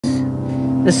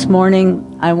This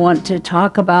morning, I want to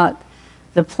talk about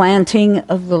the planting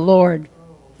of the Lord.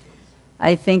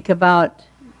 I think about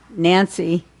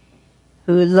Nancy,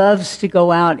 who loves to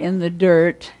go out in the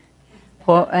dirt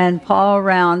and paw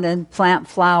around and plant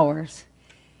flowers.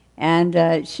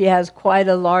 And she has quite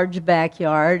a large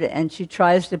backyard, and she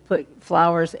tries to put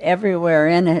flowers everywhere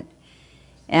in it.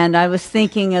 And I was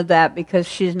thinking of that because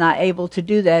she's not able to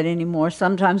do that anymore.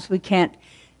 Sometimes we can't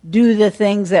do the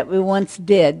things that we once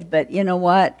did, but you know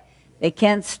what? They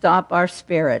can't stop our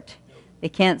spirit. They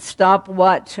can't stop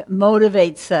what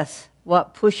motivates us,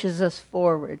 what pushes us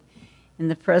forward in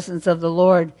the presence of the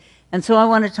Lord. And so I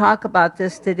want to talk about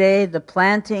this today, the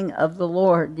planting of the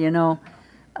Lord.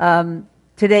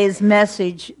 Today's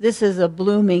message, this is a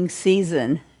blooming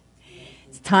season.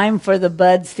 It's time for the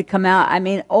buds to come out. I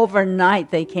mean,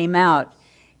 overnight they came out.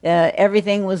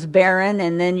 Everything was barren,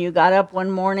 and then you got up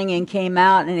one morning and came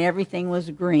out, and everything was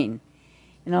green.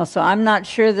 So I'm not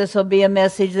sure this will be a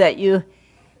message that you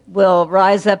will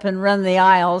rise up and run the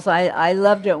aisles. I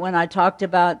loved it when I talked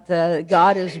about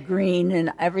God is green,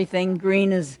 and everything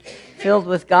green is filled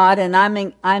with God, and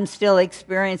I'm still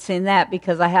experiencing that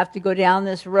because I have to go down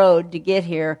this road to get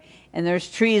here, and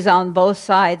there's trees on both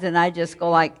sides, and I just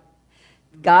go like,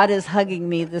 God is hugging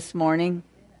me this morning.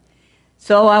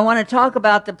 So I want to talk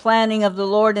about the planting of the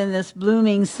Lord in this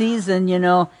blooming season.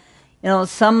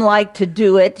 Some like to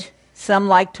do it, some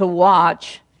like to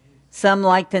watch, some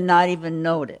like to not even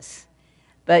notice.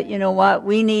 But you know what?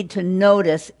 We need to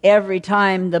notice every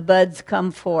time the buds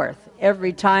come forth,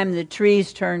 every time the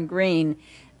trees turn green,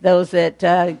 those that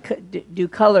do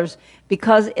colors,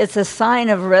 because it's a sign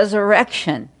of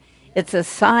resurrection. It's a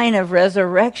sign of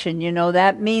resurrection.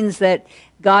 That means that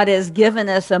God has given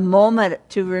us a moment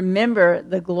to remember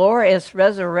the glorious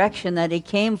resurrection that he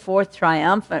came forth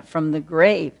triumphant from the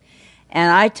grave.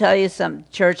 And I tell you something,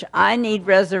 church, I need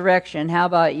resurrection. How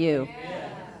about you? Yeah.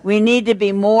 We need to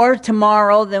be more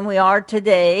tomorrow than we are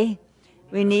today.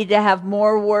 We need to have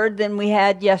more word than we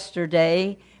had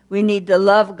yesterday. We need to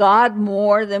love God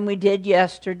more than we did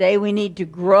yesterday. We need to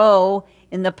grow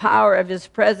in the power of his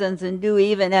presence and do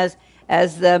even as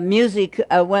the music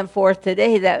went forth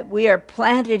today, that we are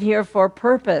planted here for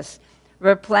purpose.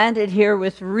 We're planted here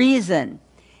with reason.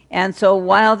 And so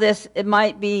while it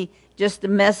might be just a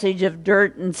message of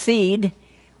dirt and seed,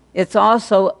 it's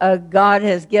also God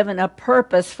has given a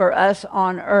purpose for us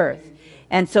on earth.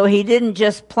 And so he didn't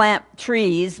just plant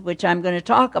trees, which I'm going to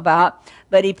talk about,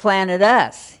 but he planted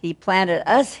us. He planted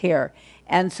us here.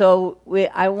 And so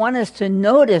I want us to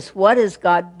notice, what is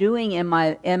God doing in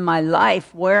my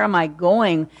life? Where am I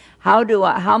going?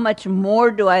 How much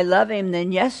more do I love him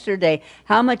than yesterday?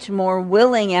 How much more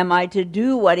willing am I to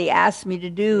do what he asked me to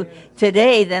do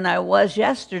today than I was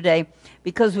yesterday?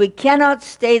 Because we cannot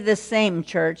stay the same,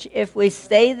 church. If we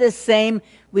stay the same,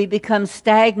 we become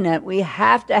stagnant. We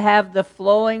have to have the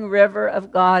flowing river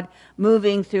of God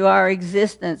moving through our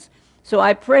existence. So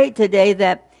I pray today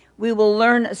that we will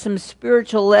learn some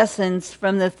spiritual lessons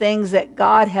from the things that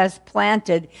God has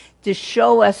planted to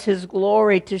show us his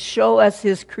glory, to show us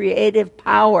his creative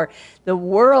power. The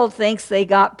world thinks they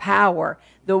got power.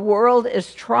 The world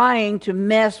is trying to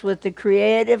mess with the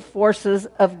creative forces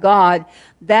of God.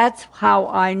 That's how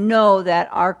I know that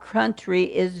our country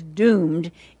is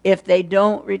doomed if they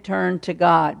don't return to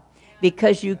God.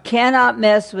 Because you cannot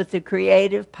mess with the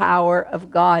creative power of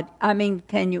God. I mean,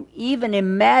 can you even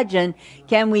imagine,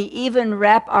 can we even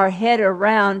wrap our head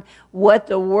around what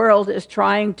the world is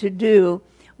trying to do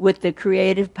with the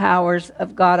creative powers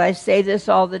of God? I say this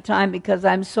all the time because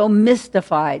I'm so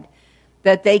mystified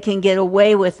that they can get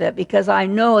away with it, because I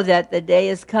know that the day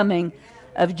is coming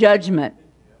of judgment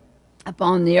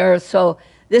upon the earth. So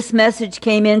this message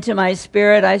came into my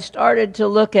spirit. I started to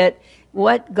look at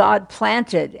what God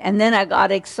planted, and then I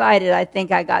got excited. I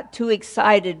think I got too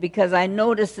excited because I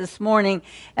noticed this morning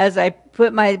as I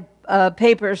put my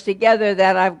papers together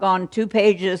that I've gone 2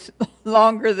 pages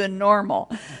longer than normal.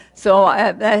 So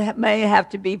that may have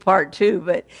to be part 2,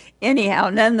 but anyhow,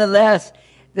 nonetheless,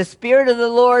 the Spirit of the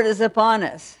Lord is upon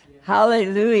us.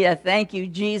 Hallelujah. Thank you,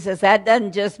 Jesus. That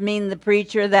doesn't just mean the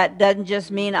preacher. That doesn't just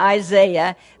mean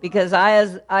Isaiah, because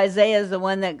Isaiah is the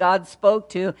one that God spoke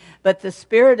to. But the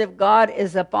Spirit of God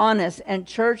is upon us. And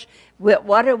church,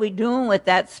 what are we doing with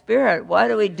that Spirit? What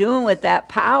are we doing with that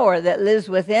power that lives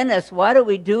within us? What are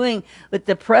we doing with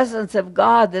the presence of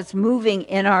God that's moving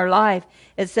in our life?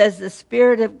 It says the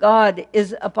Spirit of God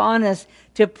is upon us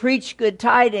to preach good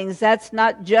tidings. That's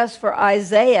not just for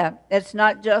Isaiah. It's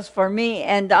not just for me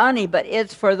and Donnie, but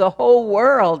it's for the whole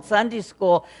world. Sunday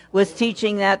school was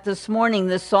teaching that this morning.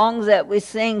 The songs that we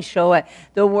sing show it.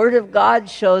 The Word of God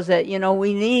shows it. You know,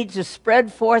 we need to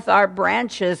spread forth our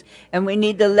branches, and we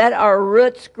need to let our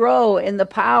roots grow in the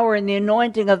power and the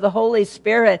anointing of the Holy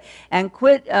Spirit, and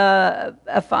quit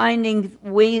finding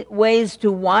ways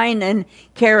to whine and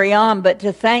carry on, but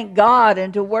to thank God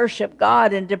and to worship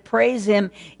God and to praise Him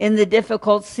in the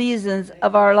difficult seasons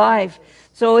of our life.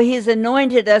 So He's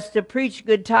anointed us to preach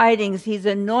good tidings. He's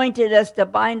anointed us to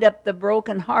bind up the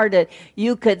brokenhearted.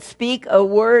 You could speak a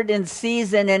word in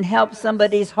season and help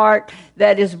somebody's heart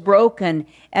that is broken.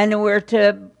 And we're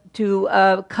to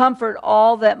comfort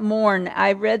all that mourn.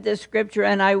 I read this scripture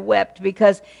and I wept,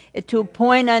 because to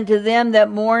point unto them that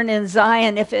mourn in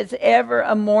Zion. If it's ever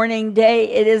a mourning day,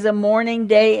 it is a mourning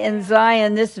day in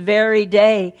Zion this very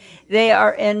day. They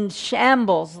are in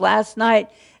shambles. Last night,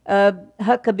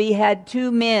 Huckabee had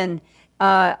two men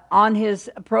on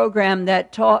his program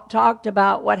that talked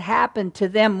about what happened to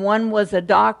them. One was a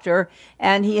doctor,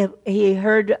 and he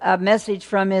heard a message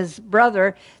from his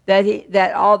brother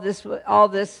that all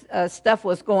this stuff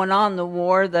was going on, the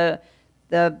war, the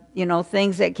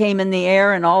things that came in the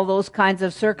air and all those kinds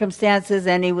of circumstances,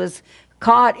 and he was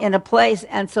caught in a place.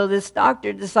 And so this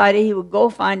doctor decided he would go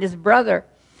find his brother,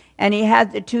 and he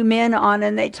had the two men on,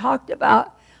 and they talked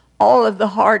about all of the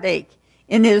heartache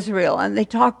in Israel, and they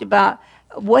talked about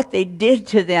what they did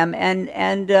to them.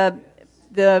 And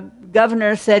the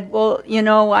governor said, well,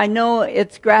 I know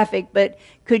it's graphic, but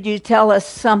could you tell us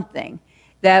something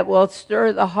that will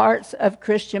stir the hearts of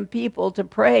Christian people to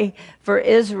pray for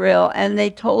Israel? And they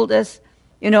told us,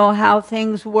 how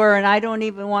things were, and I don't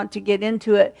even want to get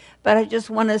into it, but I just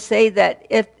want to say that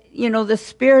if the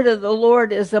Spirit of the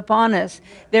Lord is upon us,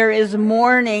 there is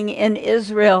mourning in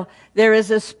Israel. There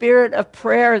is a spirit of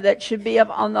prayer that should be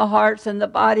upon the hearts and the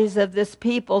bodies of this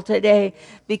people today,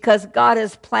 because God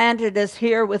has planted us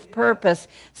here with purpose.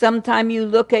 Sometime you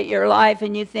look at your life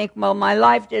and you think, well, my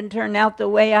life didn't turn out the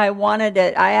way I wanted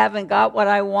it. I haven't got what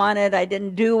I wanted. I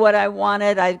didn't do what I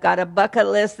wanted. I've got a bucket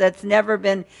list that's never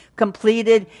been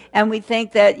completed. And we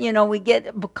think that, we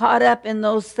get caught up in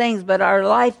those things. But our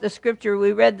life, the scripture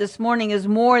we read this morning, is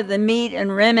more than meat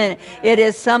and raiment. It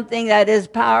is something that is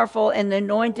powerful in the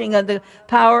anointing of the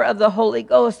power of the Holy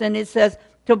Ghost. And it says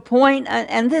to point,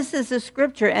 and this is the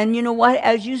scripture. And you know what?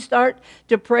 As you start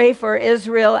to pray for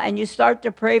Israel, and you start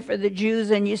to pray for the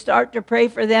Jews, and you start to pray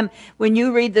for them, when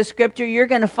you read the scripture, you're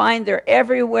going to find they're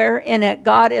everywhere in it.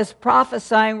 God is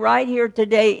prophesying right here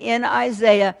today in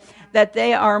Isaiah that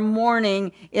they are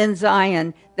mourning in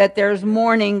Zion, that there's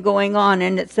mourning going on.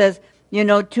 And it says,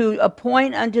 to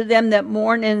appoint unto them that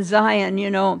mourn in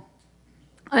Zion,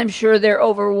 I'm sure they're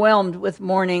overwhelmed with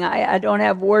mourning. I don't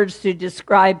have words to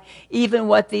describe even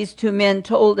what these two men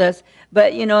told us.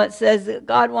 But, it says that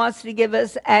God wants to give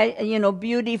us,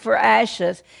 beauty for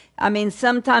ashes. I mean,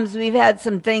 sometimes we've had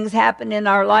some things happen in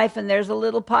our life, and there's a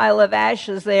little pile of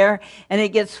ashes there, and it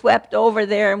gets swept over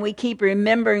there, and we keep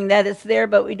remembering that it's there,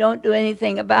 but we don't do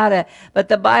anything about it. But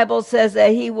the Bible says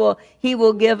that He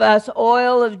will give us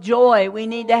oil of joy. We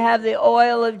need to have the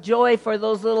oil of joy for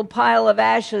those little pile of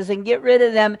ashes, and get rid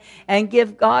of them and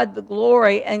give God the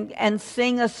glory, and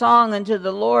sing a song unto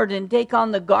the Lord, and take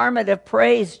on the garment of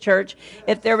praise, church.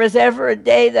 If there was ever a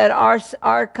day that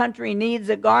our country needs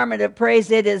a garment of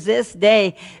praise, it is this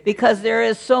day, because there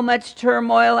is so much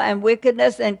turmoil and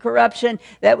wickedness and corruption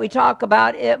that we talk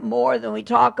about it more than we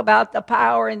talk about the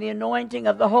power and the anointing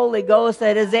of the Holy Ghost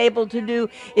that is able to do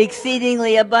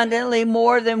exceedingly abundantly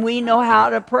more than we know how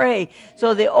to pray.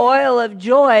 So the oil of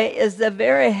joy is the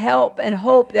very help and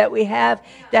hope that we have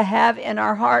to have in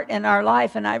our heart and our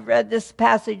life. And I've read this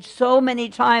passage so many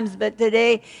times, but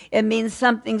today it means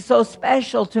something so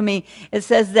special to me. It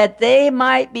says that they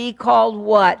might be called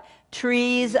what?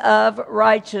 Trees of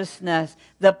righteousness,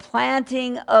 the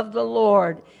planting of the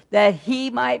Lord, that He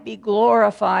might be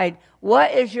glorified.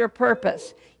 What is your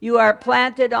purpose? You are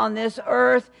planted on this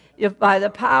earth by the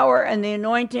power and the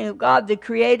anointing of God, the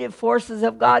creative forces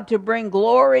of God, to bring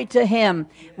glory to Him.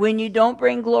 When you don't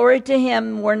bring glory to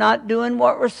Him, we're not doing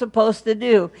what we're supposed to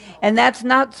do. And that's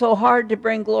not so hard to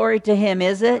bring glory to Him,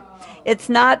 is it? It's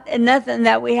nothing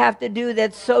that we have to do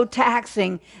that's so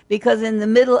taxing, because in the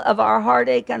middle of our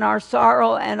heartache and our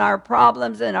sorrow and our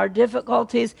problems and our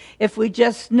difficulties, if we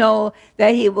just know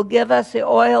that He will give us the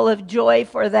oil of joy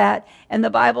for that. And the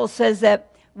Bible says that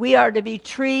we are to be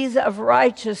trees of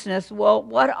righteousness. Well,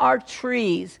 what are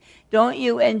trees? Don't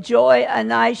you enjoy a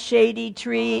nice shady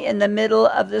tree in the middle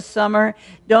of the summer?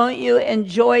 Don't you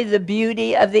enjoy the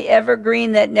beauty of the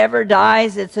evergreen that never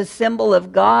dies? It's a symbol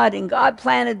of God, and God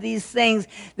planted these things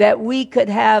that we could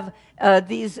have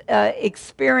these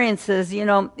experiences. You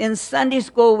know, in Sunday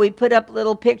school, we put up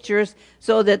little pictures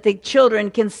so that the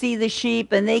children can see the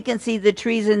sheep and they can see the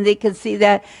trees and they can see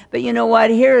that. But you know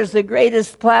what? Here is the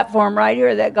greatest platform right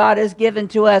here that God has given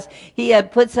to us. He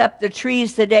puts up the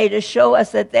trees today to show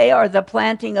us that they are the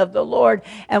planting of the Lord.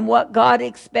 And what God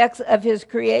expects of his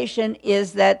creation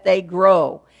is that they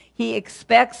grow. He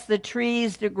expects the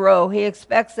trees to grow. He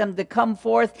expects them to come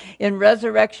forth in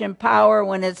resurrection power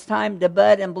when it's time to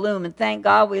bud and bloom. And thank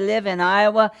God we live in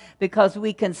Iowa, because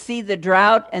we can see the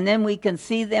drought and then we can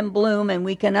see them bloom, and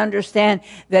we can understand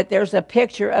that there's a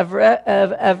picture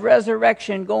of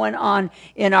resurrection going on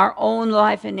in our own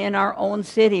life and in our own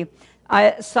city.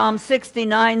 Psalm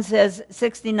 69 says,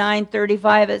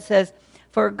 69:35, it says,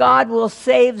 for God will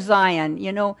save Zion.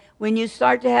 You know, when you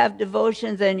start to have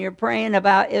devotions and you're praying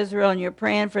about Israel and you're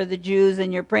praying for the Jews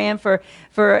and you're praying for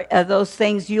those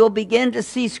things, you'll begin to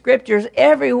see scriptures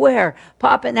everywhere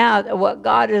popping out of what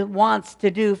God wants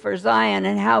to do for Zion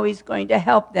and how he's going to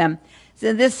help them.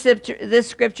 So this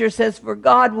scripture says, for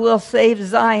God will save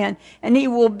Zion, and he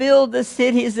will build the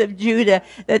cities of Judah,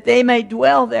 that they may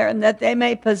dwell there and that they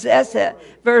may possess it.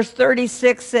 Verse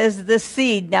 36 says, the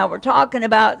seed. Now we're talking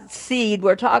about seed.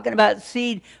 We're talking about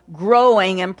seed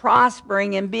growing and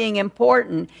prospering and being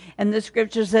important. And the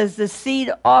scripture says, the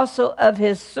seed also of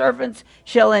his servants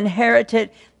shall inherit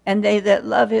it, and they that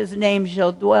love his name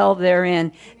shall dwell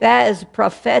therein. That is a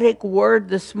prophetic word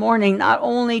this morning, not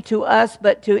only to us,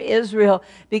 but to Israel,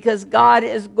 because God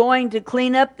is going to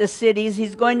clean up the cities.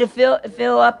 He's going to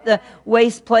fill up the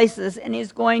waste places, and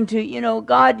he's going to, you know,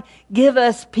 God give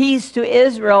us peace to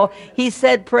Israel. He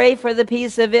said, pray for the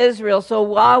peace of Israel. So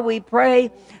while we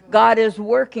pray, God is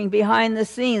working behind the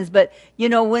scenes. But, you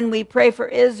know, when we pray for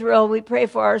Israel, we pray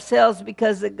for ourselves,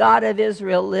 because the God of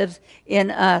Israel lives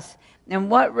in us. And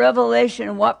what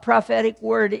revelation, what prophetic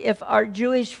word, if our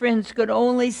Jewish friends could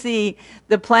only see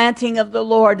the planting of the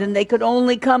Lord and they could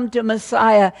only come to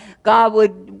Messiah, God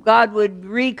would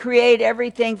recreate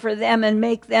everything for them and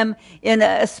make them in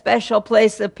a special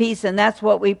place of peace. And that's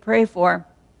what we pray for.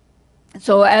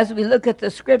 So as we look at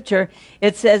the scripture,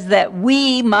 it says that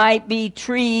we might be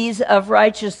trees of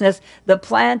righteousness, the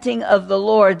planting of the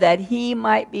Lord, that he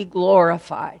might be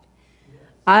glorified.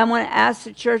 I want to ask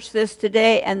the church this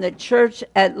today, and the church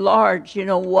at large, you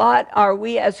know, what are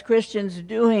we as Christians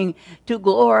doing to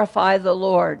glorify the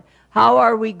Lord? How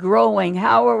are we growing?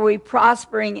 How are we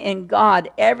prospering in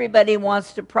God? Everybody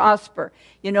wants to prosper,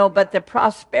 you know, but the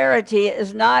prosperity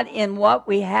is not in what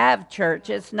we have,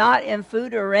 church. It's not in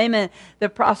food or raiment. The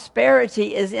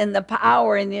prosperity is in the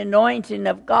power and the anointing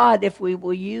of God, if we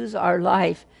will use our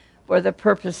life for the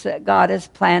purpose that God has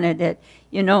planted it.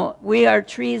 You know, we are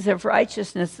trees of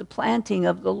righteousness, the planting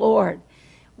of the Lord.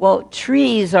 Well,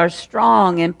 trees are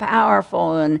strong and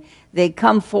powerful, and they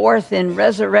come forth in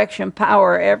resurrection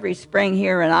power every spring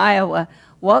here in Iowa.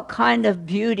 What kind of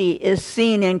beauty is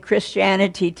seen in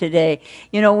Christianity today?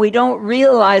 You know, we don't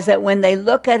realize that when they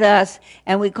look at us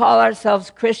and we call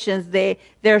ourselves Christians,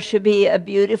 there should be a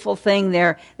beautiful thing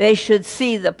there. They should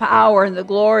see the power and the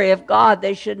glory of God.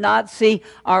 They should not see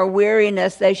our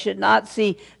weariness. They should not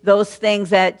see those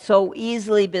things that so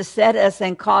easily beset us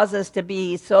and cause us to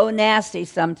be so nasty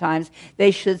sometimes. They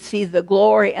should see the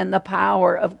glory and the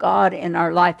power of God in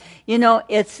our life. You know,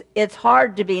 it's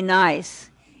hard to be nice.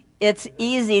 It's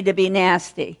easy to be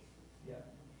nasty.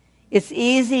 It's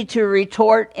easy to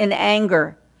retort in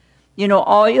anger. You know,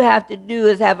 all you have to do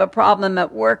is have a problem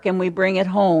at work and we bring it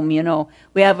home, you know.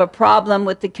 We have a problem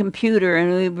with the computer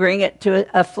and we bring it to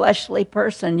a fleshly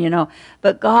person, you know.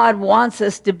 But God wants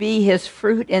us to be his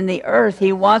fruit in the earth.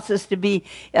 He wants us to be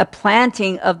a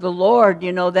planting of the Lord,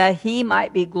 you know, that he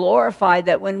might be glorified,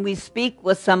 that when we speak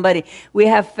with somebody, we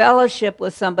have fellowship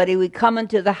with somebody, we come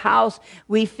into the house,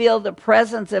 we feel the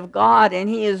presence of God, and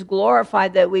he is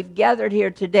glorified that we've gathered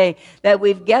here today, that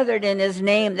we've gathered in his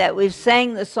name, that we've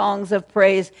sang the songs of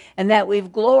praise, and that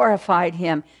we've glorified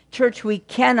him. Church, we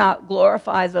cannot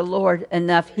glorify the Lord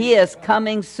enough. He is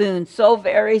coming soon, so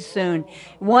very soon.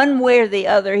 One way or the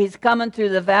other, he's coming through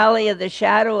the valley of the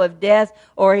shadow of death,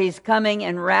 or he's coming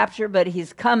in rapture, but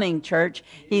he's coming, church.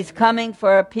 He's coming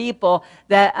for a people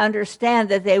that understand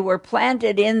that they were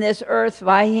planted in this earth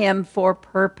by him for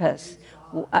purpose.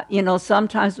 You know,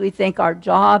 sometimes we think our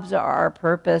jobs are our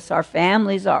purpose, our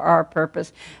families are our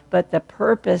purpose, but the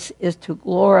purpose is to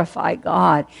glorify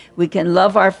God. We can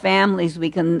love our families,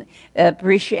 we can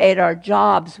appreciate our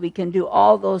jobs, we can do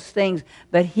all those things,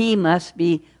 but he must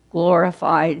be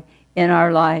glorified in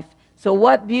our life. So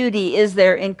what beauty is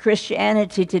there in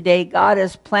Christianity today? God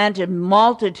has planted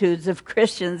multitudes of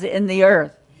Christians in the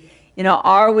earth.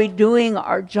 Are we doing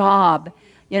our job?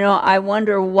 I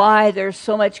wonder why there's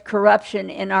so much corruption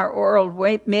in our world.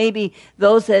 Maybe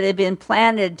those that have been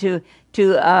planted to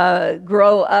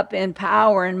grow up in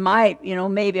power and might,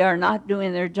 maybe are not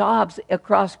doing their jobs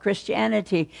across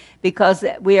Christianity, because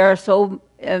we are so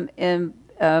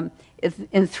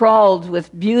enthralled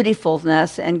with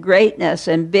beautifulness and greatness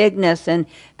and bigness, and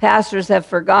pastors have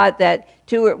forgot that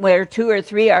where two or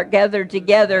three are gathered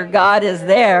together, God is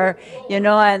there,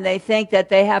 and they think that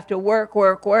they have to work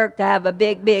to have a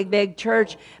big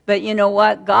church. But you know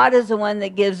what? God is the one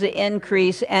that gives the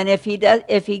increase, and if he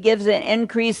gives an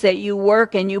increase that you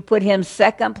work and you put him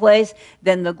second place,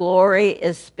 then the glory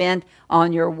is spent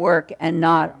on your work and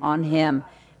not on him.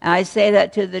 And I say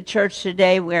that to the church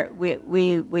today, where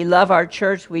we love our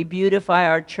church, we beautify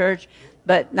our church,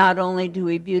 but not only do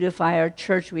we beautify our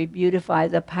church, we beautify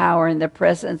the power and the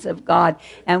presence of God.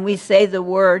 And we say the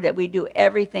word, that we do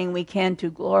everything we can to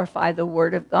glorify the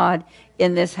word of God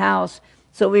in this house.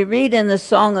 So we read in the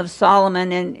Song of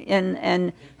Solomon,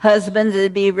 and husbands,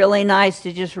 it'd be really nice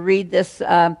to just read this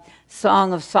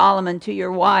Song of Solomon to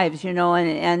your wives,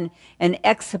 and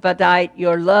expedite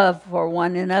your love for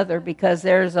one another, because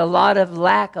there's a lot of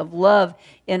lack of love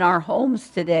in our homes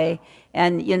today.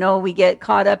 And, we get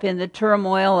caught up in the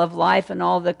turmoil of life and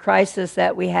all the crisis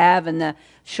that we have, and the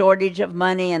shortage of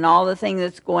money and all the things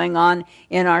that's going on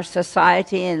in our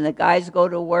society. And the guys go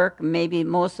to work, maybe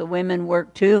most of the women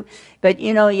work too. But,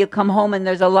 you come home and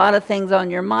there's a lot of things on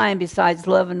your mind besides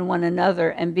loving one another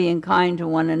and being kind to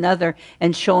one another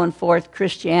and showing forth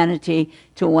Christianity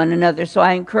to one another. So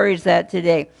I encourage that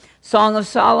today. Song of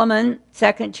Solomon,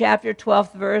 2nd chapter,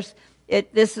 12th verse.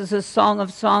 This is a song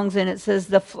of songs, and it says,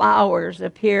 the flowers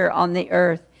appear on the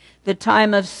earth. The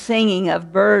time of singing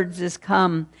of birds is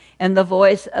come, and the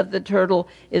voice of the turtle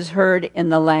is heard in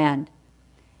the land.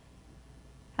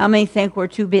 How many think we're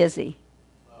too busy?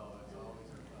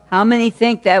 How many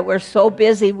think that we're so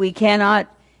busy we cannot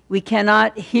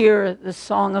hear the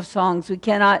song of songs? We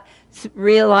cannot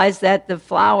realize that the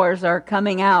flowers are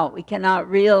coming out. We cannot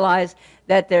realize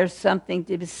that there's something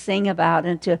to sing about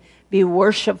and to be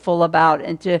worshipful about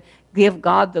and to give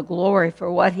God the glory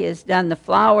for what he has done. The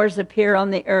flowers appear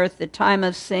on the earth. The time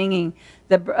of singing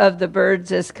of the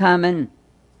birds is coming.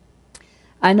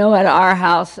 I know at our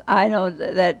house, I know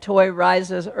that Toy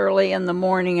rises early in the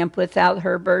morning and puts out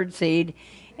her bird seed.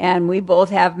 And we both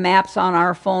have maps on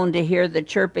our phone to hear the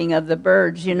chirping of the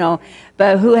birds,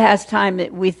 But who has time,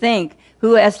 we think,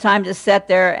 who has time to sit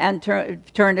there and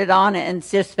turn it on and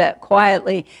just sit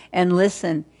quietly and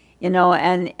listen,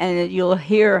 and you'll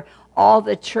hear all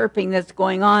the chirping that's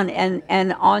going on.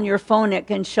 And on your phone, it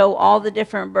can show all the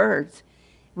different birds.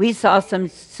 We saw some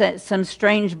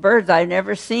strange birds I've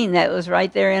never seen that was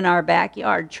right there in our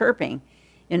backyard chirping.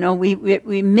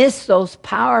 We miss those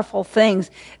powerful things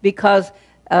because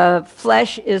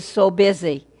flesh is so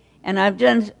busy. And I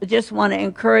just want to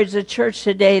encourage the church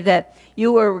today that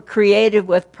you were created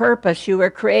with purpose. You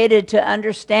were created to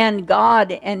understand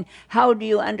God. And how do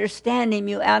you understand him?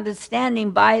 You understand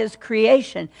him by his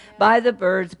creation, by the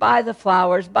birds, by the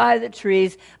flowers, by the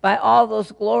trees, by all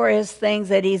those glorious things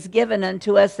that he's given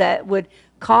unto us that would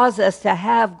cause us to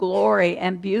have glory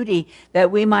and beauty,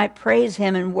 that we might praise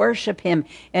him and worship him.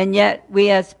 And yet we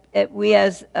as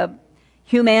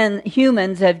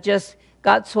humans have just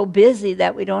got so busy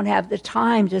that we don't have the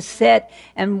time to sit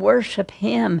and worship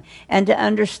him and to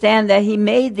understand that he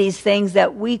made these things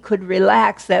that we could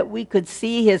relax, that we could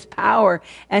see his power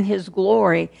and his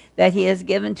glory that he has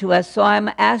given to us. So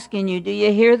I'm asking you, do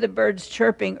you hear the birds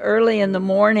chirping early in the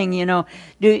morning?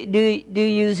 Do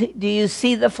you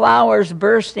see the flowers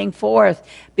bursting forth?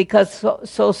 Because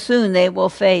so soon they will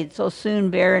fade, so soon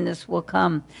barrenness will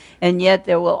come. And yet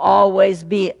there will always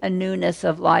be a newness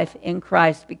of life in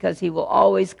Christ, because he will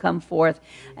always come forth.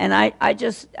 And I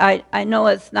know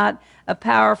it's not a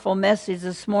powerful message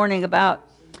this morning about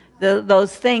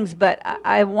those things, but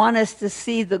I want us to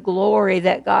see the glory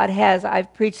that God has.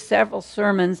 I've preached several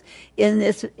sermons in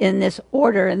this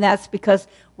order, and that's because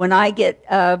when I get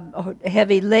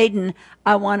heavy laden,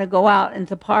 I want to go out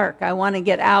into the park. I want to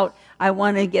get out. I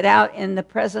want to get out in the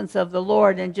presence of the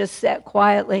Lord and just sit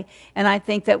quietly. And I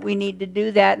think that we need to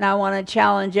do that. And I want to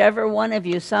challenge every one of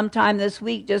you, sometime this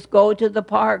week, just go to the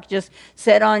park, just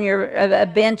sit on a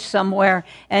bench somewhere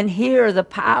and hear the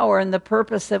power and the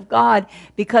purpose of God,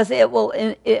 because it will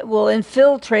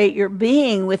infiltrate your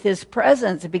being with his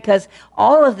presence, because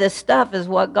all of this stuff is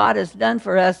what God has done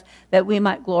for us that we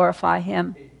might glorify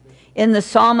him. In the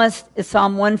psalmist,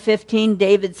 Psalm 115,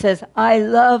 David says, I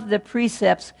love the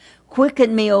precepts.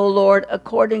 Quicken me, O Lord,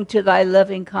 according to thy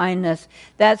loving kindness.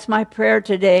 That's my prayer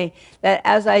today, that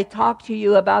as I talk to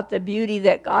you about the beauty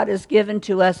that God has given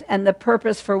to us and the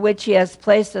purpose for which he has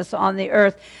placed us on the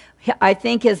earth, I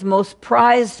think his most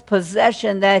prized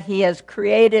possession that he has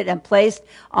created and placed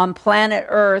on planet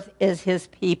earth is his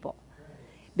people,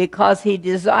 because he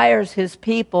desires his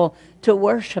people to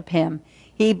worship him.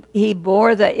 He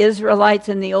bore the Israelites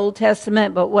in the Old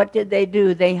Testament, but what did they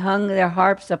do? They hung their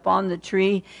harps upon the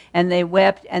tree, and they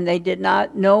wept, and they did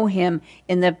not know him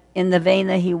in the vein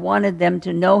that he wanted them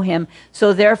to know him.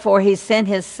 So therefore he sent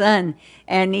his son,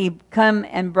 and he come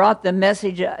and brought the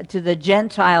message to the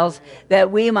Gentiles,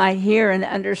 that we might hear and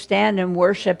understand and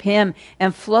worship him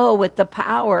and flow with the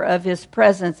power of his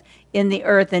presence in the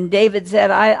earth. And David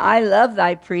said, I love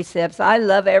thy precepts. I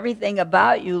love everything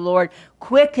about you, Lord.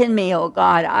 Quicken me, O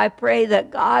God. I pray that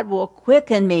God will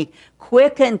quicken me,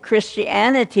 quicken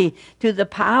Christianity to the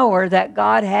power that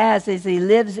God has as he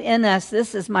lives in us.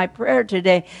 This is my prayer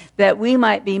today, that we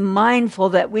might be mindful,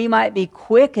 that we might be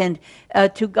quickened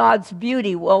to God's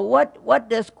beauty. Well, what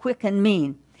does quicken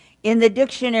mean? In the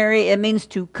dictionary, it means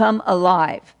to come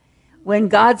alive. When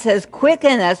God says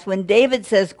quicken us, when David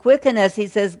says quicken us, he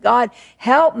says, God,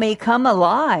 help me come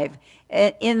alive.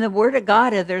 In the Word of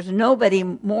God, there's nobody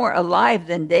more alive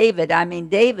than David. I mean,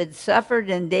 David suffered,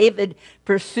 and David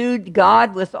pursued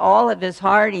God with all of his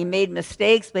heart. He made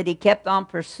mistakes, but he kept on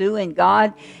pursuing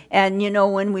God. And, you know,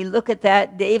 when we look at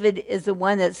that, David is the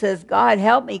one that says, God,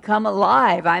 help me come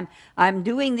alive. I'm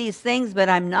doing these things, but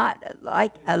I'm not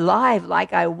alive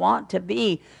like I want to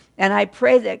be. And I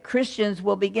pray that Christians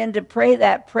will begin to pray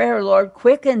that prayer, Lord,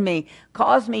 quicken me,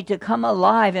 cause me to come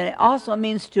alive. And it also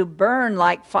means to burn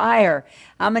like fire.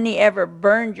 How many ever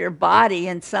burned your body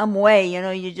in some way? You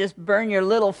know, you just burn your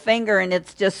little finger and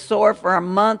it's just sore for a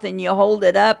month, and you hold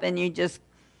it up and you just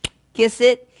kiss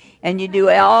it. And you do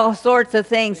all sorts of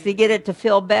things to get it to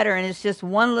feel better. And it's just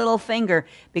one little finger,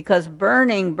 because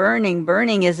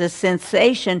burning is a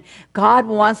sensation. God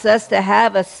wants us to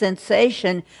have a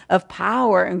sensation of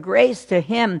power and grace to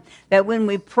him, that when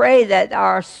we pray, that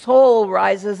our soul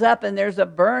rises up and there's a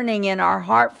burning in our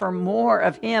heart for more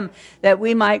of him, that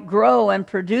we might grow and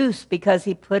produce, because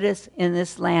he put us in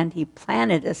this land. He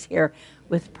planted us here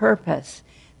with purpose.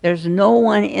 There's no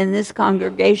one in this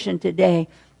congregation today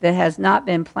that has not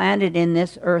been planted in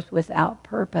this earth without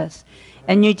purpose.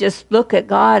 And you just look at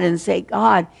God and say,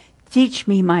 God, teach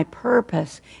me my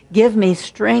purpose. Give me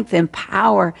strength and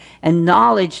power and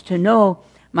knowledge to know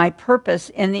my purpose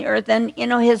in the earth. And, you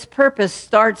know, his purpose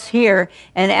starts here.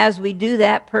 And as we do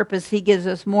that purpose, he gives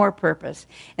us more purpose.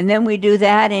 And then we do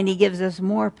that and he gives us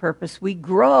more purpose. We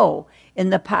grow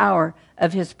in the power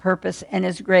of his purpose and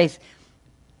his grace.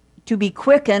 To be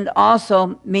quickened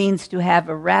also means to have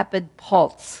a rapid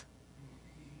pulse.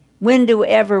 When do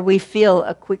ever we feel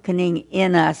a quickening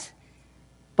in us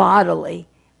bodily?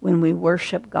 When we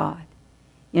worship God.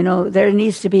 You know, there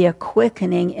needs to be a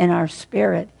quickening in our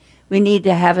spirit. We need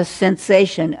to have a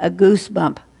sensation, a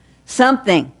goosebump,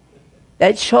 something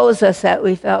that shows us that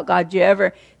we felt God. Do you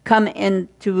ever come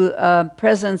into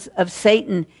presence of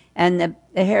Satan and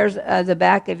the hairs of the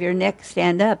back of your neck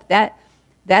stand up? That's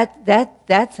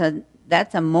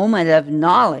a moment of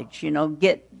knowledge. You know,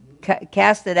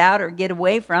 cast it out, or get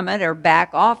away from it, or back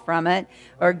off from it,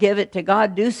 or give it to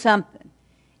God. Do something.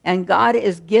 And God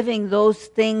is giving those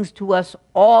things to us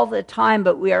all the time,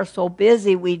 but we are so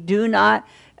busy we do not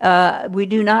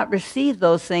receive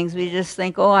those things. We just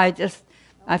think, oh,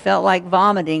 I felt like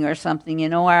vomiting or something, you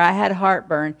know, or I had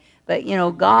heartburn. But, you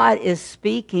know, God is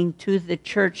speaking to the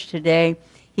church today.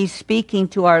 He's speaking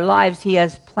to our lives. He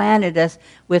has planted us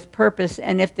with purpose.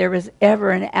 And if there is ever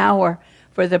an hour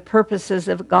for the purposes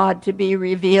of God to be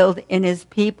revealed in his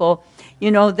people, you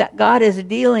know, that God is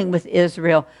dealing with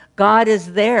Israel. God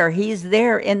is there. He's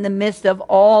there in the midst of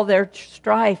all their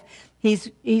strife.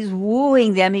 He's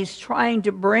wooing them. He's trying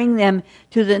to bring them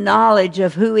to the knowledge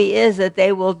of who he is, that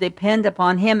they will depend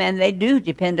upon him. And they do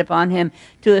depend upon him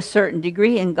to a certain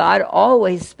degree. And God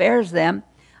always spares them.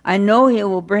 I know he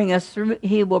will bring us through.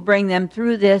 He will bring them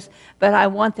through this, but I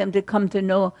want them to come to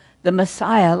know the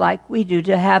Messiah like we do,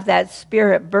 to have that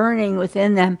spirit burning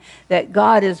within them, that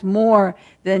God is more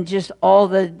than just all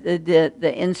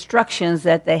the instructions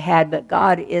that they had, but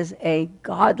God is a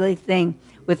godly thing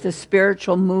with the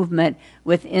spiritual movement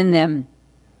within them.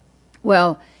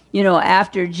 Well, you know,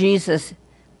 after Jesus'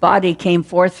 body came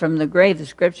forth from the grave, the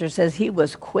scripture says he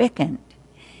was quickened.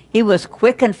 He was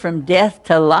quickened from death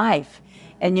to life.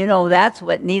 And you know, that's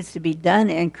what needs to be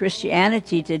done in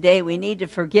Christianity today. We need to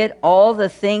forget all the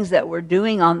things that we're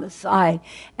doing on the side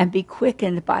and be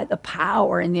quickened by the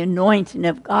power and the anointing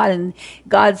of God. And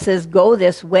God says, go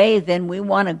this way, then we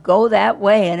want to go that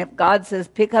way. And if God says,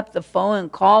 pick up the phone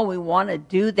and call, we want to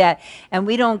do that. And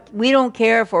we don't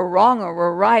care if we're wrong or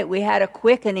we're right. We had a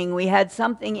quickening. We had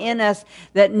something in us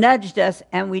that nudged us,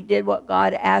 and we did what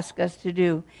God asked us to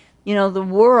do. You know, the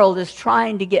world is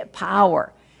trying to get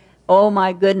power. Oh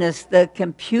my goodness, the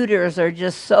computers are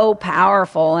just so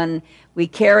powerful, and we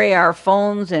carry our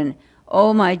phones, and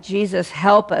oh my Jesus,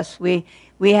 help us. We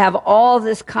have all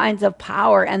this kinds of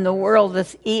power, and the world,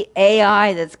 this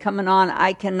AI that's coming on,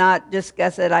 I cannot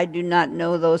discuss it. I do not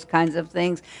know those kinds of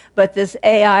things. But this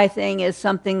AI thing is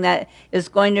something that is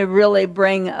going to really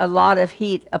bring a lot of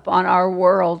heat upon our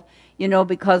world, you know,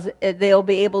 because they'll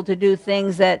be able to do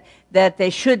things that they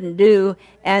shouldn't do,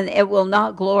 and it will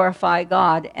not glorify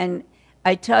God. And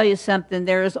I tell you something,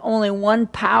 there is only one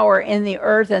power in the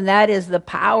earth, and that is the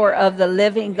power of the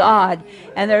living God.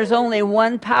 And there's only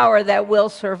one power that will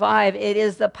survive. It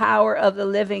is the power of the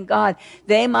living God.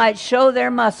 They might show their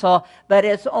muscle, but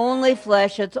it's only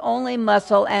flesh, it's only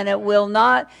muscle, and it will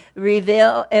not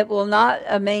reveal, it will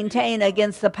not maintain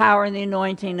against the power and the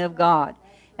anointing of God.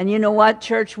 And you know what,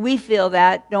 church? We feel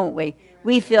that, don't we?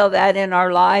 We feel that in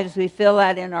our lives. We feel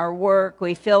that in our work.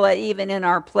 We feel it even in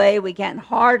our play. We can't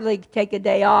hardly take a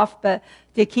day off but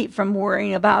to keep from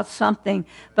worrying about something.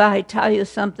 But I tell you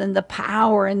something, the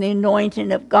power and the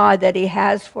anointing of God that he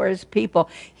has for his people.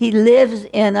 He lives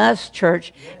in us,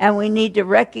 church, and we need to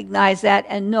recognize that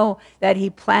and know that he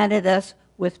planted us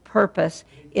with purpose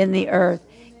in the earth.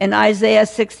 In Isaiah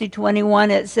 60:21,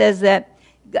 it says that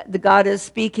the God is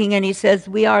speaking, and he says,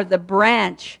 we are the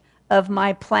branch of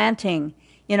my planting.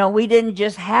 You know, we didn't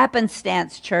just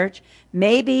happenstance, church.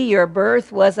 Maybe your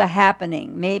birth was a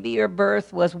happening. Maybe your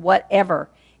birth was whatever.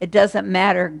 It doesn't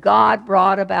matter. God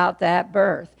brought about that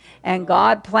birth, and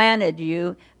God planted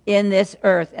you in this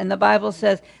earth. And the Bible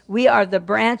says, we are the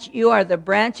branch, you are the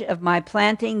branch of my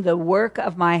planting, the work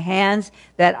of my hands,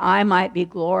 that I might be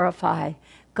glorified.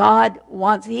 God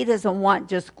wants, he doesn't want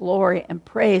just glory and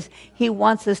praise. He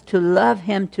wants us to love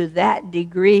him to that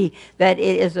degree that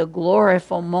it is a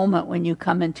gloriful moment when you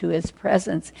come into his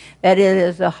presence, that it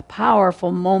is a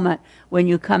powerful moment when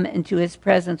you come into his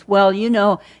presence. Well, you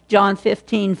know, John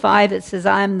 15:5, it says,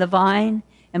 I am the vine,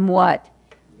 and what?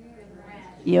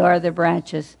 You are the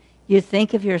branches. You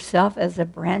think of yourself as a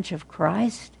branch of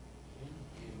Christ?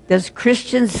 Does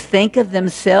Christians think of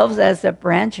themselves as a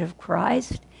branch of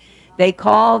Christ? They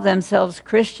call themselves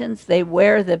Christians. They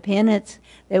wear the pennants.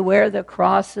 They wear the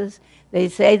crosses. They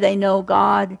say they know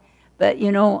God. But,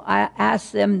 you know, I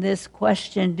ask them this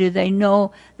question. Do they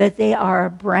know that they are a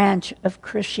branch of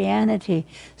Christianity?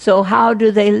 So how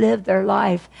do they live their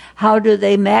life? How do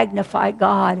they magnify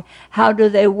God? How do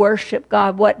they worship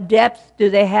God? What depth do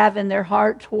they have in their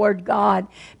heart toward God?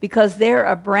 Because they're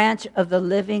a branch of the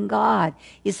living God.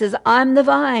 He says, I'm the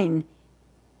vine.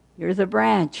 You're the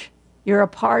branch. You're a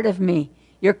part of me.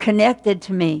 You're connected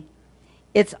to me.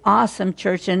 It's awesome,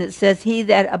 church. And it says, he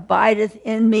that abideth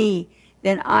in me,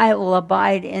 then I will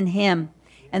abide in him.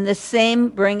 And the same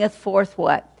bringeth forth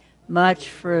what? Much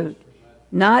fruit.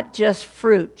 Not just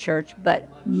fruit, church,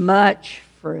 but much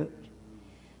fruit.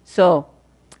 So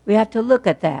we have to look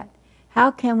at that.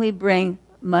 How can we bring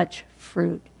much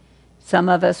fruit? Some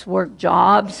of us work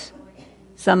jobs.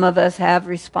 Some of us have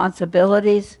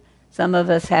responsibilities. Some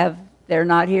of us have, they're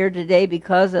not here today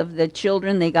because of the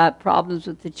children. They got problems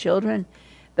with the children.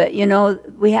 But, you know,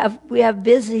 we have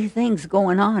busy things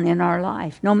going on in our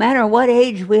life. No matter what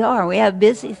age we are, we have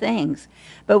busy things.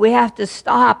 But we have to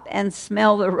stop and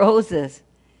smell the roses.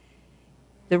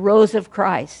 The rose of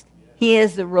Christ. He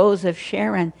is the rose of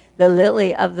Sharon, the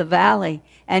lily of the valley.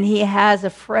 And he has a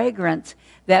fragrance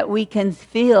that we can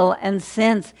feel and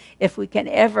sense if we can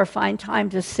ever find time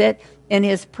to sit in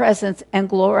his presence and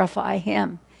glorify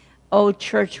him. Oh,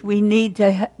 church, we need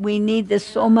this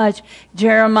so much.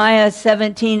 Jeremiah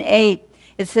 17:8,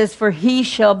 it says, for he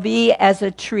shall be as a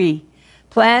tree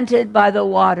planted by the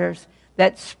waters,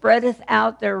 that spreadeth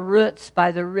out their roots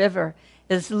by the river.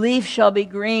 His leaf shall be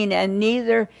green, and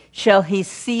neither shall he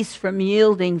cease from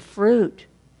yielding fruit.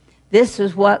 This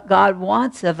is what God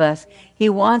wants of us. He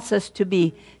wants us to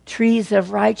be trees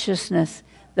of righteousness,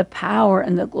 the power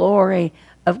and the glory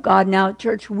of God. Now,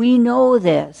 church, we know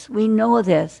this. We know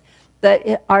this.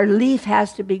 That our leaf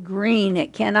has to be green.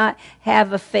 It cannot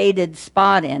have a faded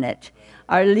spot in it.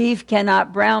 Our leaf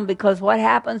cannot brown, because what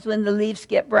happens when the leaves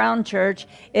get brown, church?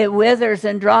 It withers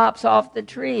and drops off the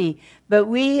tree. but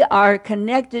we are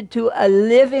connected to a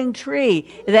living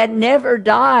tree that never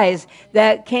dies,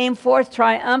 that came forth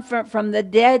triumphant from the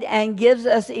dead and gives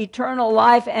us eternal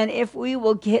life. And if we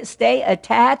will stay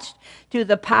attached to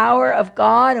the power of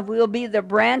God, if we will be the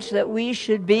branch that we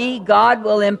should be, God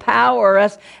will empower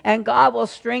us, and God will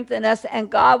strengthen us, and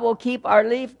God will keep our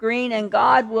leaf green, and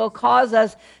God will cause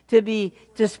us to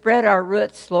spread our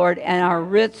roots, Lord, and our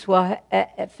roots will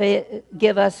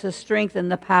give us the strength and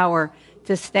the power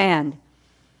to stand.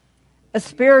 A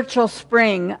spiritual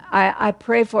spring. I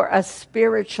pray for a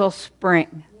spiritual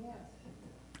spring.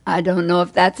 I don't know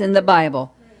if that's in the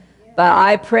Bible, but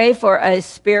I pray for a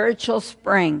spiritual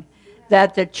spring,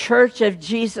 that the church of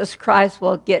Jesus Christ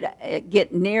will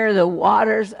get near the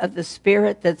waters of the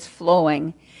Spirit that's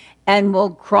flowing, and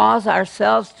will cause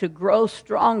ourselves to grow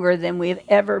stronger than we've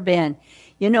ever been.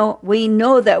 You know, we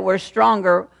know that we're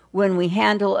stronger when we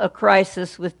handle a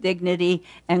crisis with dignity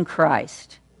and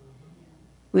Christ.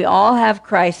 We all have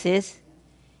crises.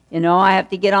 You know, I have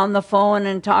to get on the phone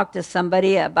and talk to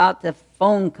somebody about the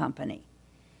phone company.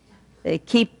 They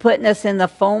keep putting us in the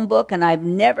phone book, and I've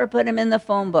never put them in the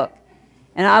phone book.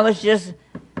 And I was just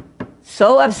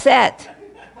so upset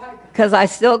because I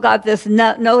still got this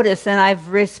notice, and I've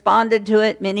responded to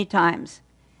it many times.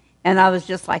 And I was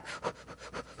just like,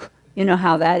 you know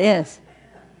how that is.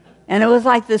 And it was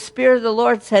like the Spirit of the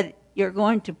Lord said, you're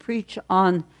going to preach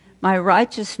on my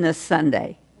righteousness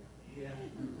Sunday.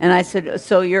 And I said,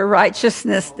 so your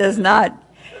righteousness does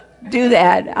not do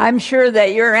that. I'm sure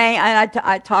that you're angry. And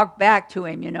I talked back to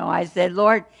him, you know. I said,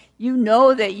 Lord, you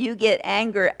know that you get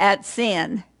anger at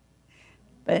sin.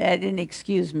 But that didn't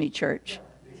excuse me, church.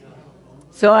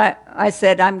 So I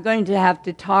said, I'm going to have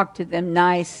to talk to them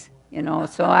nice, you know.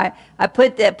 So I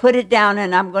put it down,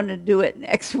 and I'm going to do it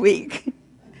next week.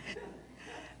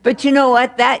 But you know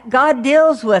what? That God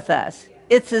deals with us.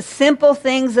 It's the simple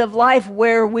things of life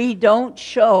where we don't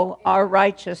show our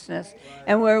righteousness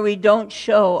and where we don't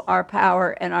show our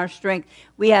power and our strength.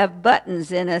 We have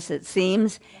buttons in us, it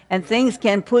seems, and things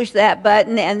can push that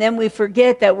button, and then we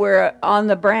forget that we're on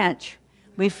the branch.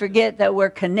 We forget that we're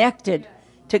connected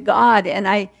to God. And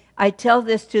I tell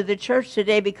this to the church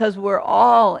today because we're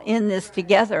all in this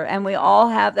together, and we all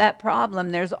have that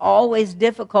problem. There's always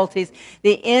difficulties.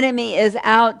 The enemy is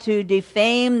out to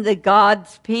defame the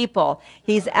God's people.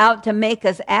 He's out to make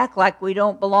us act like we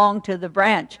don't belong to the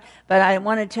branch. But I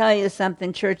want to tell you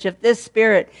something, church. If this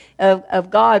Spirit of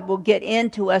God will get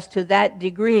into us to that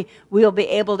degree, we'll be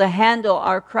able to handle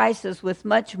our crisis with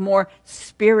much more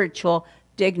spiritual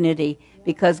dignity,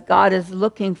 because God is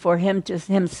looking for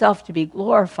himself to be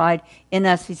glorified in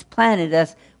us. He's planted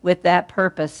us with that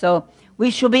purpose. So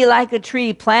we shall be like a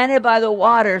tree planted by the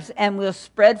waters, and we'll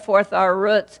spread forth our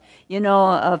roots, you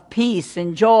know, of peace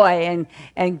and joy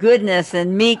and goodness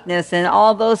and meekness and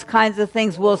all those kinds of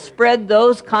things. We'll spread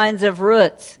those kinds of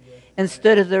roots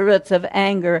instead of the roots of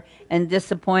anger and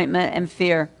disappointment and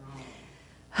fear.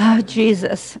 Oh,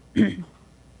 Jesus,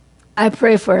 I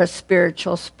pray for a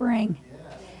spiritual spring.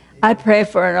 I pray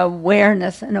for an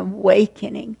awareness and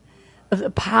awakening of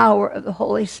the power of the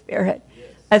Holy Spirit.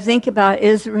 I think about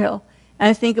Israel, and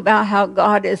I think about how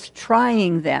God is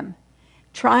trying them,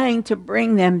 trying to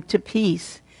bring them to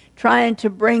peace, trying to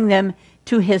bring them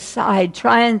to his side,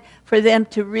 trying for them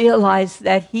to realize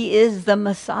that he is the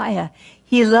Messiah.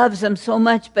 He loves them so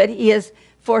much, but he has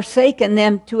forsaken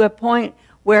them to a point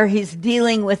where he's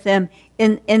dealing with them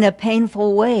in a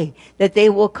painful way, that they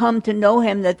will come to know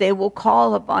him, that they will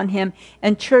call upon him.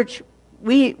 And church,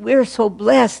 we're so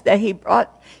blessed that he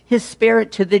brought his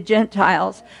Spirit to the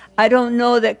Gentiles. I don't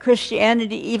know that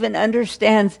Christianity even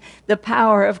understands the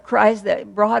power of Christ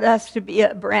that brought us to be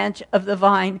a branch of the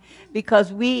vine,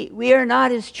 because we are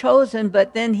not his chosen,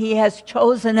 but then he has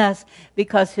chosen us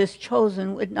because his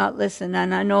chosen would not listen.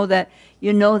 And I know that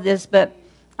you know this, but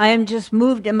I am just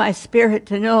moved in my spirit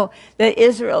to know that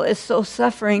Israel is so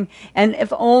suffering, and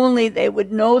if only they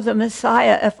would know the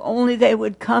Messiah, if only they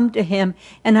would come to him.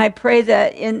 And I pray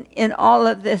that in all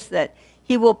of this, that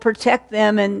he will protect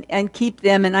them and keep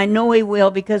them, and I know he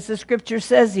will, because the scripture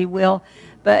says he will.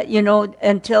 But, you know,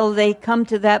 until they come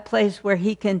to that place where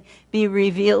he can be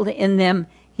revealed in them,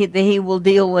 he will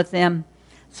deal with them.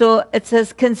 So it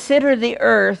says, consider the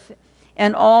earth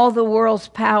and all the world's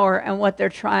power and what they're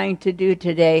trying to do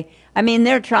today. I mean,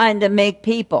 they're trying to make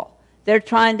people. They're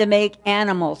trying to make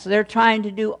animals. They're trying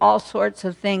to do all sorts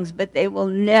of things, but they will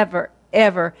never,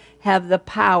 ever have the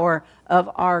power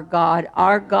of our God.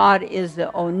 Our God is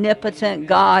the omnipotent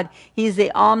God. He's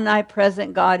the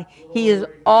omnipresent God. He is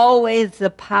always the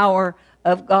power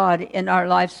of God in our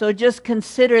life. So just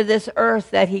consider this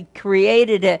earth, that he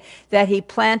created it, that he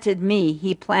planted me,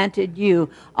 he planted you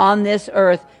on this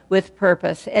earth with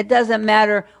purpose. It doesn't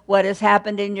matter what has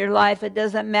happened in your life. It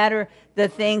doesn't matter the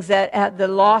things that, the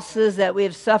losses that we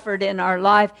have suffered in our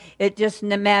life. It just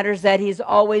matters that he's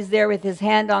always there with his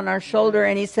hand on our shoulder,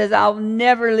 and he says, I'll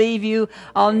never leave you.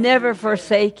 I'll never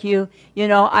forsake you. You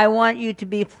know, I want you to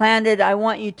be planted. I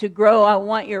want you to grow. I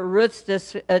want your roots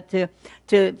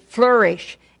to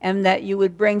flourish, and that you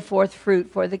would bring forth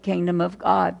fruit for the kingdom of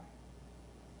God.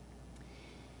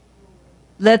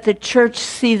 Let the church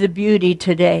see the beauty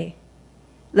today.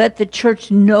 Let the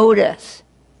church notice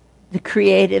the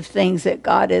creative things that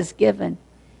God has given.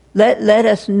 Let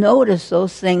us notice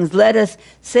those things. Let us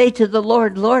say to the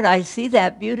Lord, Lord, I see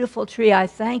that beautiful tree. I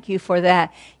thank you for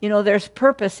that. You know, there's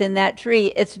purpose in that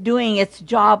tree. It's doing its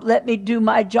job. Let me do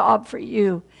my job for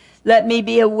you. Let me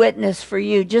be a witness for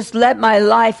you. Just let my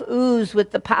life ooze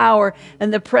with the power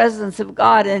and the presence of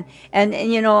God. And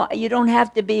you know, you don't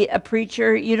have to be a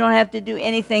preacher. You don't have to do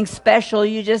anything special.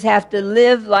 You just have to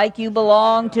live like you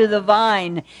belong to the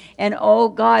vine. And oh,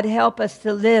 God, help us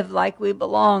to live like we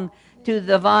belong to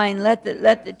the vine. Let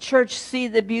the church see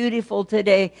the beautiful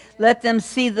today. Let them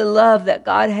see the love that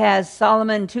God has.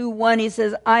 Solomon 2:1, he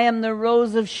says, I am the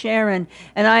rose of Sharon,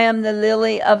 and I am the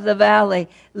lily of the valley.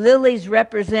 Lilies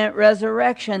represent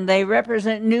resurrection. They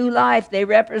represent new life. They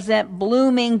represent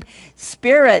blooming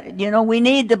spirit. You know, we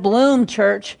need to bloom,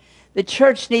 church. The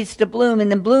church needs to bloom, and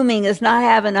the blooming is not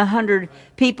having 100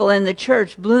 people in the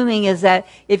church. Blooming is that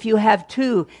if you have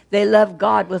 2, they love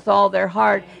God with all their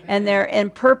heart, and they're in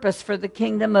purpose for the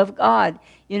kingdom of God.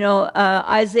 You know,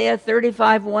 Isaiah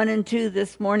 35:1-2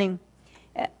 this morning.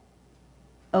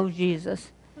 Oh, Jesus.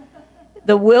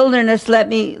 The wilderness, let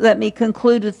me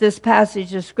conclude with this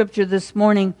passage of scripture this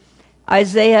morning.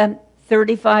 Isaiah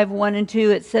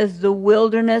 35:1-2, it says, the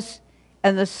wilderness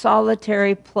and the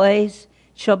solitary place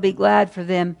shall be glad for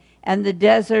them, and the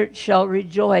desert shall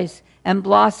rejoice and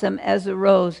blossom as a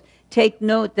rose. Take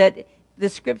note that the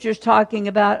scripture's talking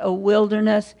about a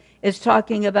wilderness. It's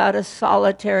talking about a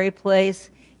solitary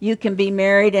place. You can be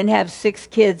married and have 6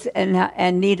 kids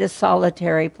and need a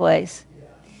solitary place.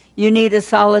 You need a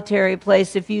solitary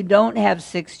place if you don't have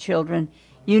 6 children.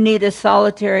 You need a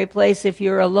solitary place if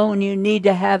you're alone. You need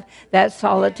to have that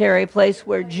solitary place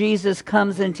where Jesus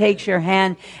comes and takes your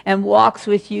hand and walks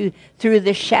with you through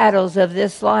the shadows of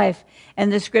this life.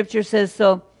 And the scripture says,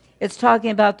 so it's talking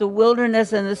about the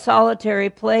wilderness and the solitary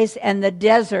place and the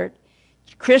desert.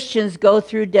 Christians go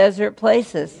through desert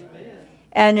places.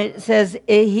 And it says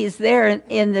he's there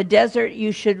in the desert.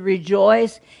 You should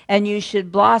rejoice and you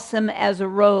should blossom as a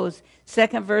rose.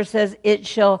 Second verse says it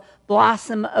shall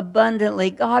blossom abundantly.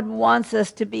 God wants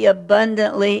us to be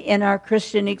abundantly in our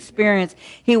Christian experience.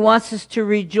 He wants us to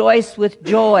rejoice with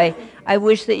joy. I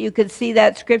wish that you could see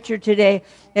that scripture today.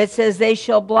 It says they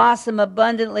shall blossom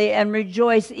abundantly and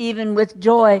rejoice even with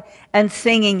joy and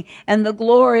singing. And the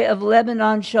glory of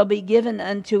Lebanon shall be given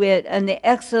unto it, and the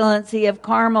excellency of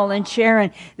Carmel and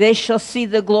Sharon. They shall see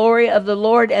the glory of the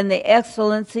Lord and the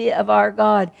excellency of our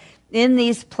God. In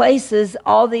these places,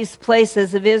 all these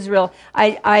places of Israel,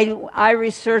 I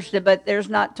researched it, but there's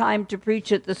not time to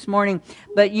preach it this morning.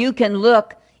 But you can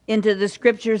look into the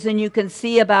scriptures and you can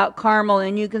see about Carmel,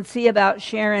 and you can see about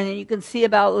Sharon, and you can see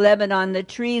about Lebanon. The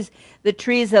trees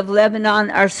of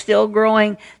Lebanon are still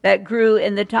growing, that grew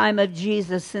in the time of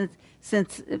Jesus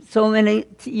since so many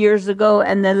years ago,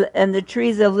 and the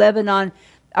trees of Lebanon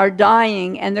are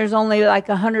dying, and there's only like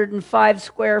 105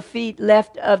 square feet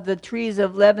left of the trees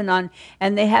of Lebanon,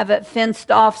 and they have it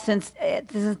fenced off since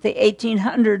the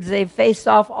 1800s. They've fenced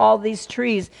off all these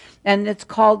trees, and it's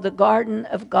called the Garden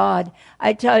of God.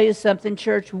 I tell you something,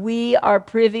 church, we are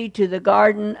privy to the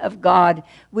Garden of God.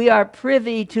 We are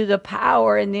privy to the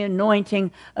power and the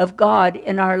anointing of God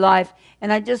in our life.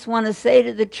 And I just want to say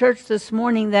to the church this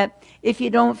morning that if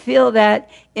you don't feel that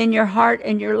in your heart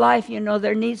and your life, you know,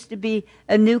 there needs to be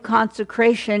a new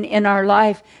consecration in our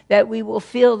life, that we will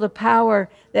feel the power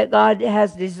that God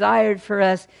has desired for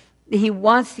us. He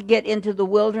wants to get into the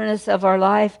wilderness of our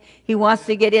life. He wants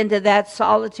to get into that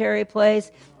solitary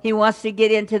place. He wants to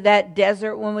get into that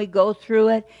desert when we go through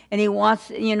it. And he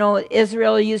wants, you know,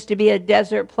 Israel used to be a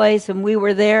desert place, and we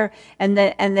were there, and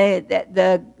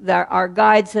our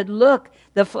guide said, look,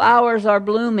 the flowers are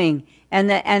blooming. And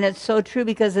it's so true,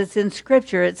 because it's in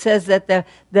Scripture. It says that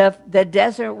the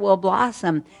desert will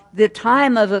blossom. The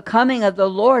time of the coming of the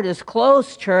Lord is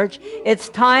close, church. It's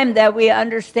time that we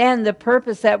understand the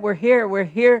purpose that we're here. We're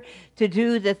here to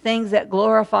do the things that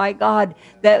glorify God,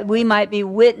 that we might be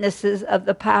witnesses of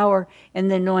the power and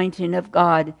the anointing of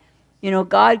God. You know,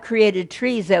 God created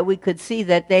trees that we could see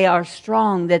that they are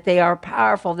strong, that they are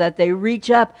powerful, that they reach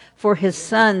up for his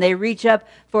sun. They reach up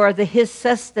for his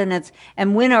sustenance.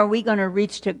 And when are we going to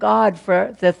reach to God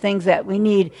for the things that we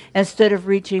need instead of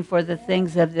reaching for the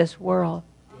things of this world?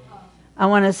 I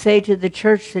want to say to the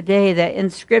church today that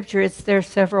in Scripture, there are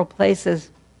several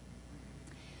places.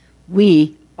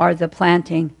 We are the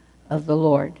planting of the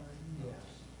Lord.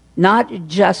 Not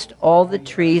just all the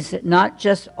trees, not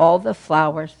just all the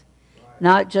flowers,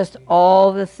 not just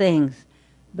all the things,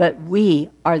 but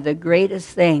we are the greatest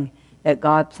thing that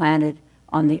God planted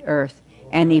on the earth.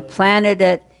 And he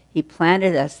planted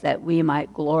us that we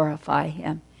might glorify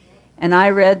him. And I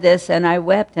read this and I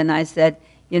wept and I said,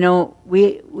 you know,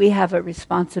 we have a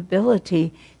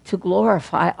responsibility to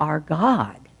glorify our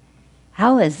God.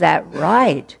 How is that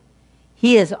right?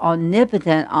 He is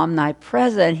omnipotent,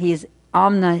 omnipresent, he's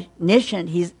omniscient,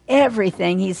 he's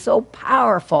everything, he's so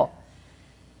powerful.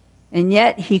 And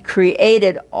yet he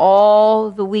created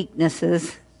all the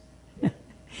weaknesses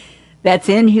that's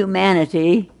in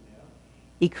humanity.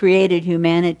 He created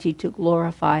humanity to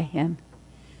glorify him.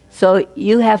 So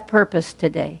you have purpose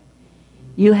today.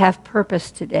 You have purpose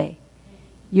today.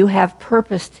 You have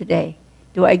purpose today.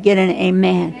 Do I get an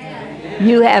amen? Amen.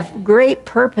 You have great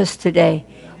purpose today.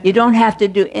 You don't have to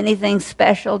do anything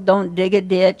special. Don't dig a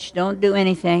ditch. Don't do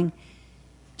anything.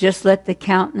 Just let the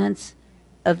countenance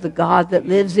of the God that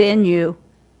lives in you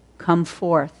come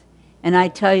forth. And I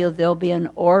tell you, there'll be an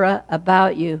aura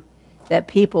about you that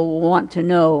people will want to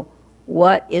know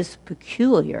what is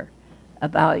peculiar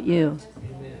about you.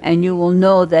 And you will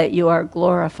know that you are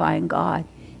glorifying God.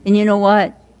 And you know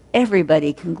what?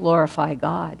 Everybody can glorify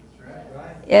God.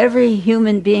 Every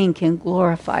human being can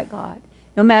glorify God.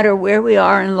 No matter where we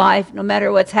are in life, no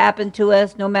matter what's happened to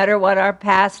us, no matter what our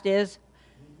past is,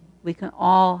 we can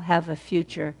all have a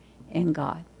future in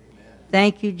God.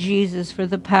 Thank you, Jesus, for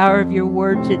the power of your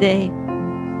word today.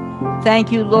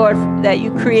 Thank you, Lord, that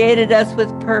you created us with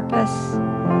purpose.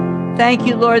 Thank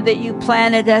you, Lord, that you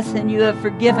planted us and you have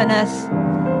forgiven us.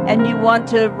 And you want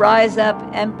to rise up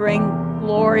and bring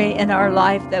glory in our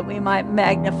life that we might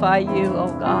magnify you,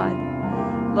 oh God.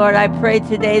 Lord, I pray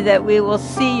today that we will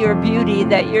see your beauty,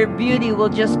 that your beauty will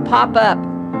just pop up.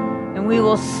 And we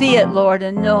will see it, Lord,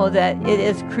 and know that it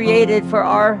is created for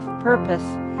our purpose,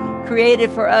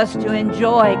 created for us to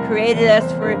enjoy, created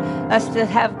us for us to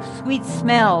have sweet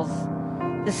smells,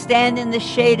 to stand in the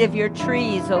shade of your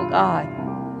trees, oh God.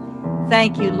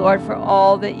 Thank you, Lord, for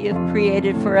all that you've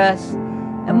created for us.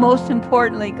 And most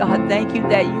importantly, God, thank you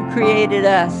that you created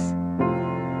us.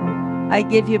 I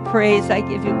give you praise, I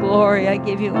give you glory, I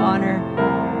give you honor.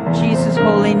 In Jesus'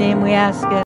 holy name we ask it.